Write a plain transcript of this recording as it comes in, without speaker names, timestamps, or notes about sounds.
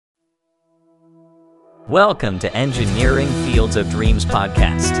Welcome to Engineering Fields of Dreams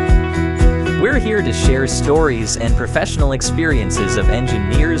podcast. We're here to share stories and professional experiences of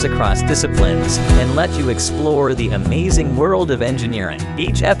engineers across disciplines and let you explore the amazing world of engineering.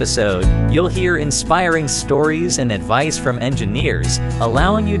 Each episode, you'll hear inspiring stories and advice from engineers,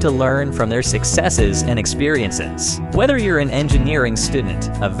 allowing you to learn from their successes and experiences. Whether you're an engineering student,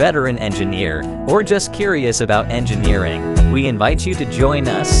 a veteran engineer, or just curious about engineering, we invite you to join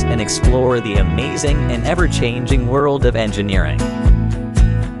us and explore the amazing and ever-changing world of engineering.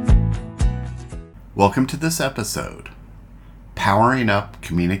 Welcome to this episode, Powering Up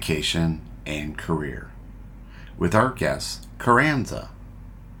Communication and Career, with our guest, Coranza.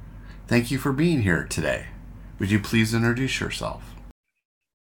 Thank you for being here today. Would you please introduce yourself?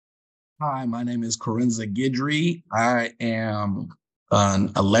 Hi, my name is Coranza Guidry. I am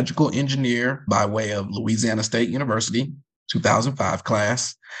an electrical engineer by way of Louisiana State University, 2005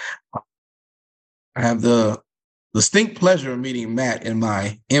 class. I have the distinct pleasure of meeting Matt in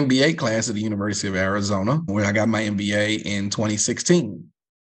my MBA class at the University of Arizona, where I got my MBA in 2016.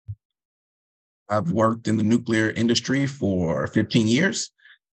 I've worked in the nuclear industry for 15 years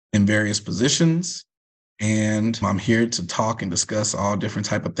in various positions, and I'm here to talk and discuss all different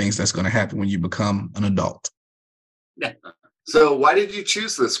type of things that's going to happen when you become an adult. Yeah. So why did you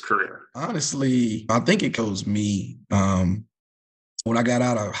choose this career? Honestly, I think it goes me. When I got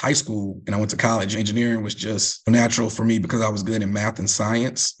out of high school and I went to college, engineering was just natural for me because I was good in math and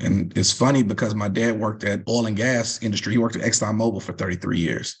science. And it's funny because my dad worked at oil and gas industry. He worked at ExxonMobil for 33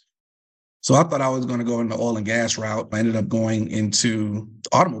 years. So I thought I was going to go in the oil and gas route. I ended up going into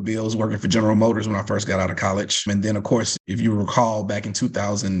automobiles, working for General Motors when I first got out of college. And then, of course, if you recall, back in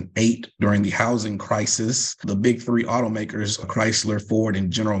 2008, during the housing crisis, the big three automakers, Chrysler, Ford,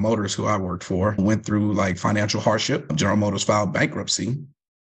 and General Motors, who I worked for, went through like financial hardship. General Motors filed bankruptcy.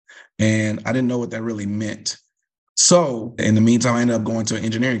 And I didn't know what that really meant. So in the meantime, I ended up going to an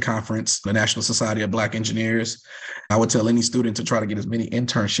engineering conference, the National Society of Black Engineers. I would tell any student to try to get as many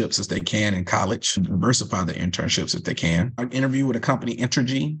internships as they can in college, diversify the internships if they can. I interviewed with a company,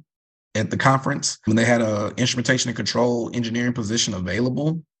 Entergy, at the conference when they had an instrumentation and control engineering position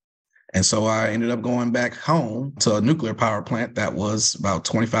available. And so I ended up going back home to a nuclear power plant that was about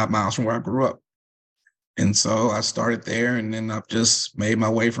 25 miles from where I grew up. And so I started there, and then I've just made my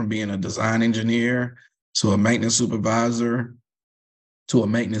way from being a design engineer to a maintenance supervisor, to a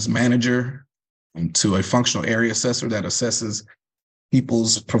maintenance manager, and to a functional area assessor that assesses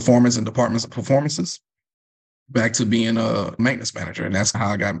people's performance and departments' performances, back to being a maintenance manager. And that's how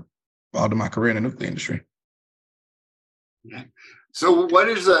I got involved in my career in the nuclear industry. Yeah. So what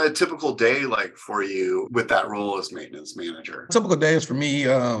is a typical day like for you with that role as maintenance manager? A typical day is for me,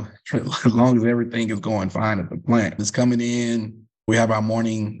 as long as everything is going fine at the plant, is coming in. We have our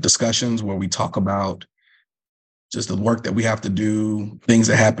morning discussions where we talk about just the work that we have to do, things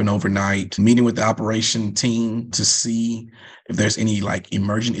that happen overnight, meeting with the operation team to see if there's any like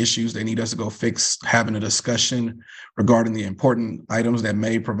emergent issues they need us to go fix, having a discussion regarding the important items that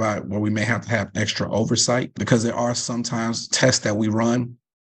may provide where we may have to have extra oversight, because there are sometimes tests that we run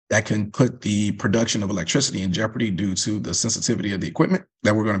that can put the production of electricity in jeopardy due to the sensitivity of the equipment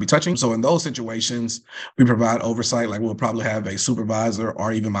that we're going to be touching. So in those situations, we provide oversight. Like we'll probably have a supervisor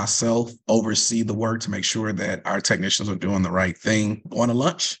or even myself oversee the work to make sure that our technicians are doing the right thing. Going to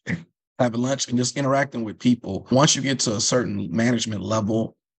lunch, having lunch, and just interacting with people. Once you get to a certain management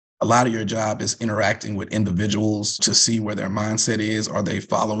level, a lot of your job is interacting with individuals to see where their mindset is. Are they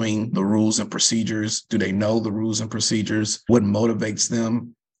following the rules and procedures? Do they know the rules and procedures? What motivates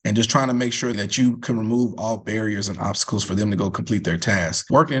them? And just trying to make sure that you can remove all barriers and obstacles for them to go complete their task.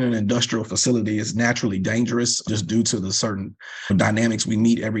 Working in an industrial facility is naturally dangerous just due to the certain dynamics we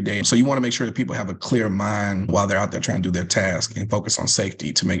meet every day. So you want to make sure that people have a clear mind while they're out there trying to do their task and focus on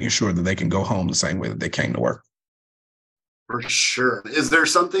safety to making sure that they can go home the same way that they came to work. For sure. Is there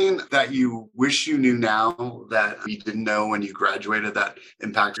something that you wish you knew now that you didn't know when you graduated that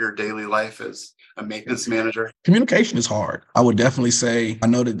impact your daily life as a maintenance manager? Communication is hard. I would definitely say, I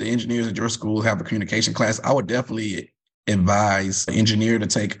know that the engineers at your school have a communication class. I would definitely advise an engineer to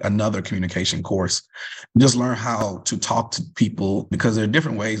take another communication course. Just learn how to talk to people, because there are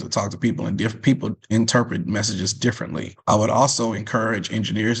different ways to talk to people and different people interpret messages differently. I would also encourage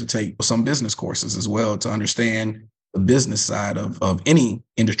engineers to take some business courses as well to understand the business side of any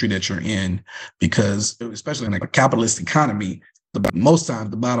industry that you're in, because especially in a capitalist economy, most times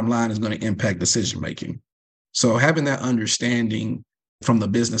the bottom line is going to impact decision-making. So having that understanding from the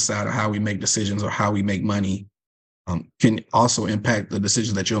business side of how we make decisions or how we make money can also impact the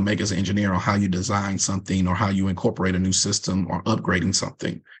decisions that you'll make as an engineer on how you design something or how you incorporate a new system or upgrading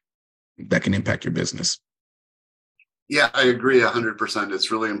something. that can impact your business. Yeah, I agree 100%.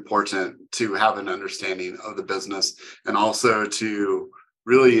 It's really important to have an understanding of the business and also to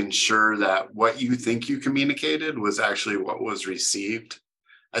really ensure that what you think you communicated was actually what was received.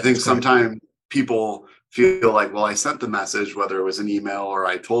 I think That's correct. sometimes people feel like, well, I sent the message, whether it was an email or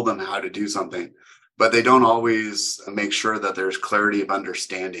I told them how to do something, but they don't always make sure that there's clarity of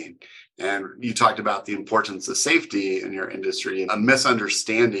understanding. And you talked about the importance of safety in your industry. A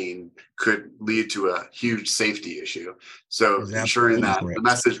misunderstanding could lead to a huge safety issue. So That's ensuring absolutely that the correct.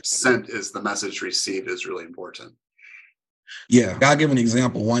 message sent is the message received is really important. Yeah, I'll give an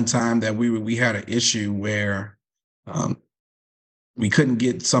example. One time that we had an issue where um, we couldn't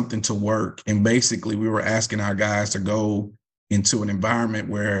get something to work, and basically we were asking our guys to go into an environment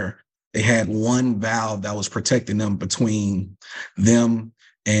where they had one valve that was protecting them between them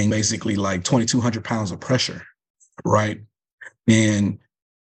and basically like 2,200 pounds of pressure, right? And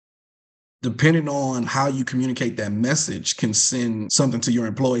depending on how you communicate that message can send something to your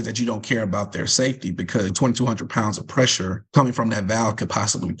employees that you don't care about their safety, because 2,200 pounds of pressure coming from that valve could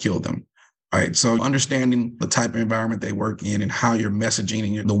possibly kill them. All right. So understanding the type of environment they work in and how you're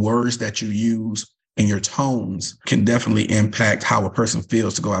messaging and the words that you use and your tones can definitely impact how a person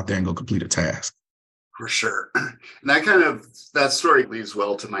feels to go out there and go complete a task. For sure. And that story leads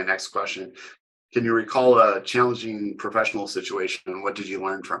well to my next question. Can you recall a challenging professional situation? What did you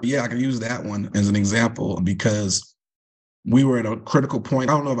learn from it? Yeah, I can use that one as an example because we were at a critical point.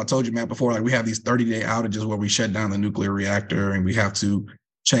 I don't know if I told you, Matt, before, like we have these 30-day outages where we shut down the nuclear reactor and we have to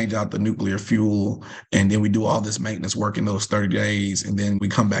change out the nuclear fuel. And then we do all this maintenance work in those 30 days. And then we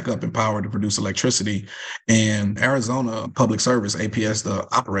come back up in power to produce electricity. And Arizona Public Service, APS, the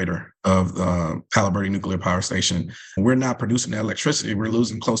operator of the Palo Verde Nuclear Power Station, we're not producing that electricity. We're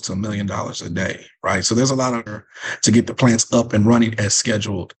losing close to $1 million a day, right? So there's a lot of to get the plants up and running as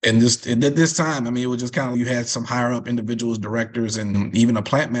scheduled. And at this time, I mean, it was just kind of, you had some higher up individuals, directors, and even a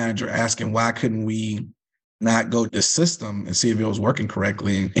plant manager asking, why couldn't we not go to the system and see if it was working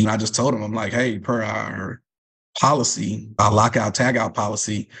correctly? And I just told him, I'm like, hey, per our policy, our lockout tagout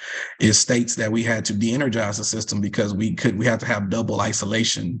policy, it states that we had to de-energize the system because we had to have double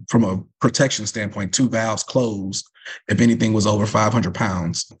isolation from a protection standpoint, 2 valves closed if anything was over 500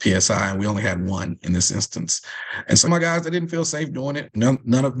 pounds PSI, and we only had one in this instance. And so my guys, they didn't feel safe doing it.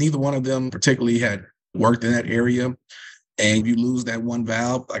 Neither one of them particularly had worked in that area. And you lose that one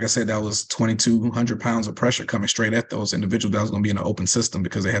valve, like I said, that was 2,200 pounds of pressure coming straight at those individuals that was going to be in an open system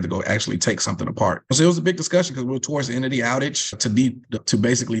because they had to go actually take something apart. So it was a big discussion because we were towards the end of the outage. To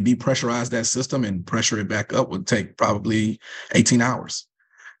basically depressurize that system and pressure it back up would take probably 18 hours.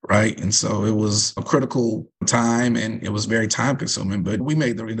 Right. And so it was a critical time and it was very time consuming, but we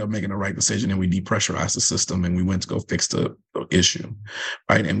ended up making the right decision and we depressurized the system and we went to go fix the issue.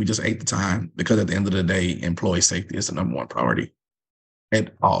 Right. And we just ate the time because at the end of the day, employee safety is the number one priority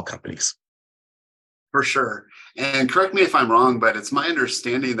at all companies. For sure. And correct me if I'm wrong, but it's my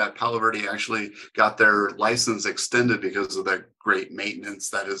understanding that Palo Verde actually got their license extended because of the great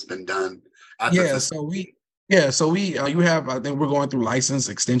maintenance that has been done at the facility. You have, I think we're going through license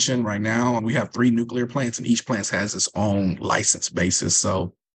extension right now. We have 3 nuclear plants and each plant has its own license basis.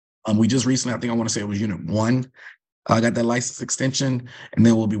 So we just recently, I think I want to say it was unit 1, got that license extension. And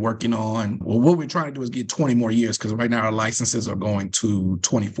then we'll be working on, what we're trying to do is get 20 more years because right now our licenses are going to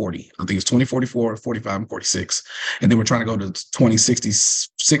 2040. I think it's 2044, 45, and 46. And then we're trying to go to 2060,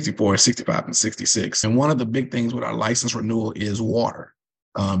 64, 65, and 66. And one of the big things with our license renewal is water.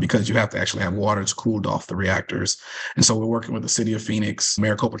 Because you have to actually have water to cool off the reactors. And so we're working with the city of Phoenix,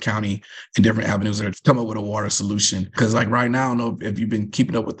 Maricopa County, and different avenues that have come up with a water solution. Because like right now, I don't know if you've been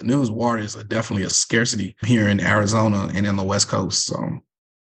keeping up with the news, water is definitely a scarcity here in Arizona and in the West Coast. So,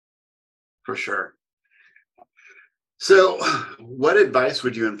 for sure. So what advice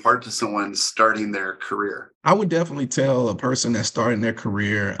would you impart to someone starting their career? I would definitely tell a person that's starting their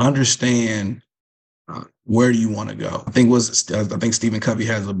career, understand where do you want to go? I think Stephen Covey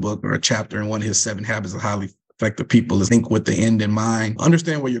has a book or a chapter in one of his 7 habits of highly effective people is think with the end in mind,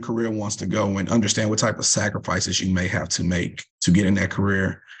 understand where your career wants to go and understand what type of sacrifices you may have to make to get in that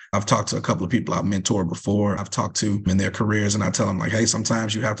career. I've talked to a couple of people I've mentored before. I've talked to in their careers and I tell them like, hey,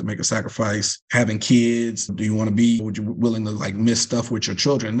 sometimes you have to make a sacrifice. Having kids, would you willing to like miss stuff with your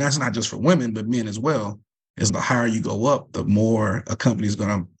children? And that's not just for women, but men as well. Is the higher you go up, the more a company is going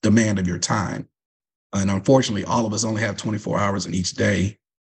to demand of your time. And unfortunately, all of us only have 24 hours in each day.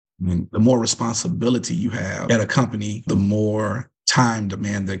 I mean, the more responsibility you have at a company, the more time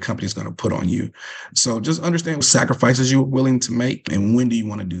demand that a company's going to put on you. So just understand what sacrifices you're willing to make and when do you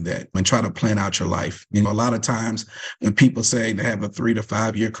want to do that, and try to plan out your life. A lot of times when people say they have a 3 to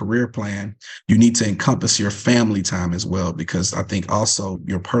 5 year career plan, you need to encompass your family time as well, because I think also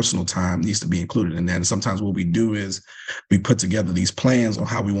your personal time needs to be included in that. And sometimes what we do is we put together these plans on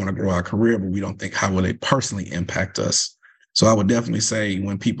how we want to grow our career, but we don't think how will it personally impact us. So I would definitely say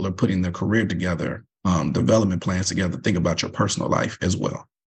when people are putting their career together, development plans together, think about your personal life as well.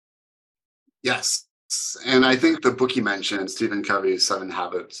 Yes. And I think the book you mentioned, Stephen Covey's 7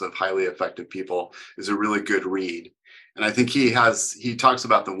 Habits of Highly Effective People, is a really good read. And I think he talks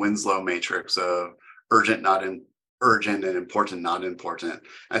about the Winslow matrix of urgent, urgent, and important, not important.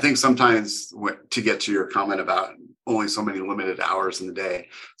 I think sometimes, to get to your comment about only so many limited hours in the day,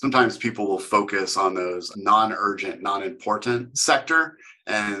 sometimes people will focus on those non-urgent, non-important sector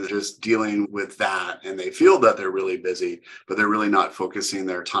and just dealing with that. And they feel that they're really busy, but they're really not focusing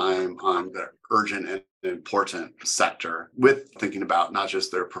their time on the urgent and important sector, with thinking about not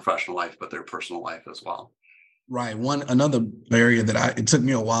just their professional life, but their personal life as well. Right. Another area that it took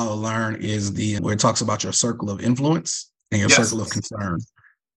me a while to learn is where it talks about your circle of influence and your circle of concern.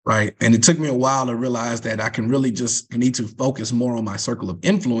 Right. And it took me a while to realize that I need to focus more on my circle of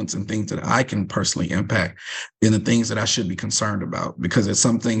influence and things that I can personally impact than the things that I should be concerned about. Because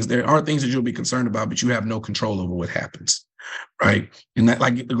there are things that you'll be concerned about, but you have no control over what happens. Right. And that,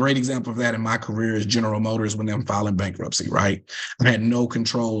 like, a great example of that in my career is General Motors when they're filing bankruptcy. Right. I had no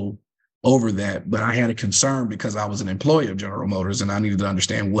control over that, but I had a concern because I was an employee of General Motors and I needed to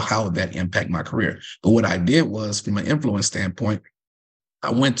understand how would that impact my career. But what I did was, from an influence standpoint, I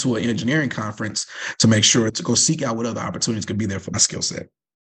went to an engineering conference to make sure to go seek out what other opportunities could be there for my skill set.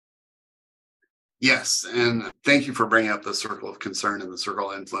 Yes. And thank you for bringing up the circle of concern and the circle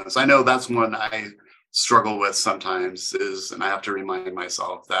of influence. I know that's one I struggle with sometimes, and I have to remind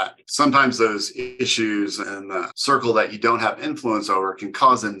myself that sometimes those issues in the circle that you don't have influence over can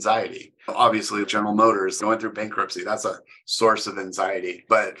cause anxiety. Obviously, General Motors going through bankruptcy, that's a source of anxiety,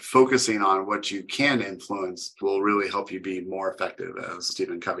 but focusing on what you can influence will really help you be more effective, as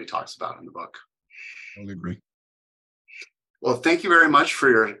Stephen Covey talks about in the book. I totally agree. Well, thank you very much for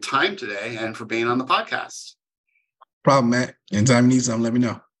your time today and for being on the podcast. Problem, Matt. Anytime you need something, let me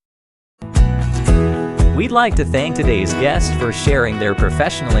know. We'd like to thank today's guest for sharing their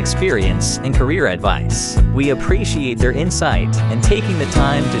professional experience and career advice. We appreciate their insight and taking the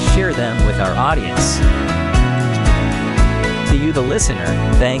time to share them with our audience. To you, the listener,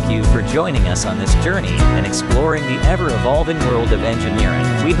 thank you for joining us on this journey and exploring the ever-evolving world of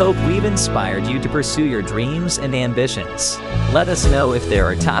engineering. We hope we've inspired you to pursue your dreams and ambitions. Let us know if there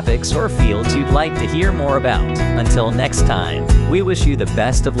are topics or fields you'd like to hear more about. Until next time, we wish you the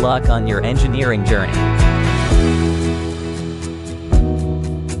best of luck on your engineering journey.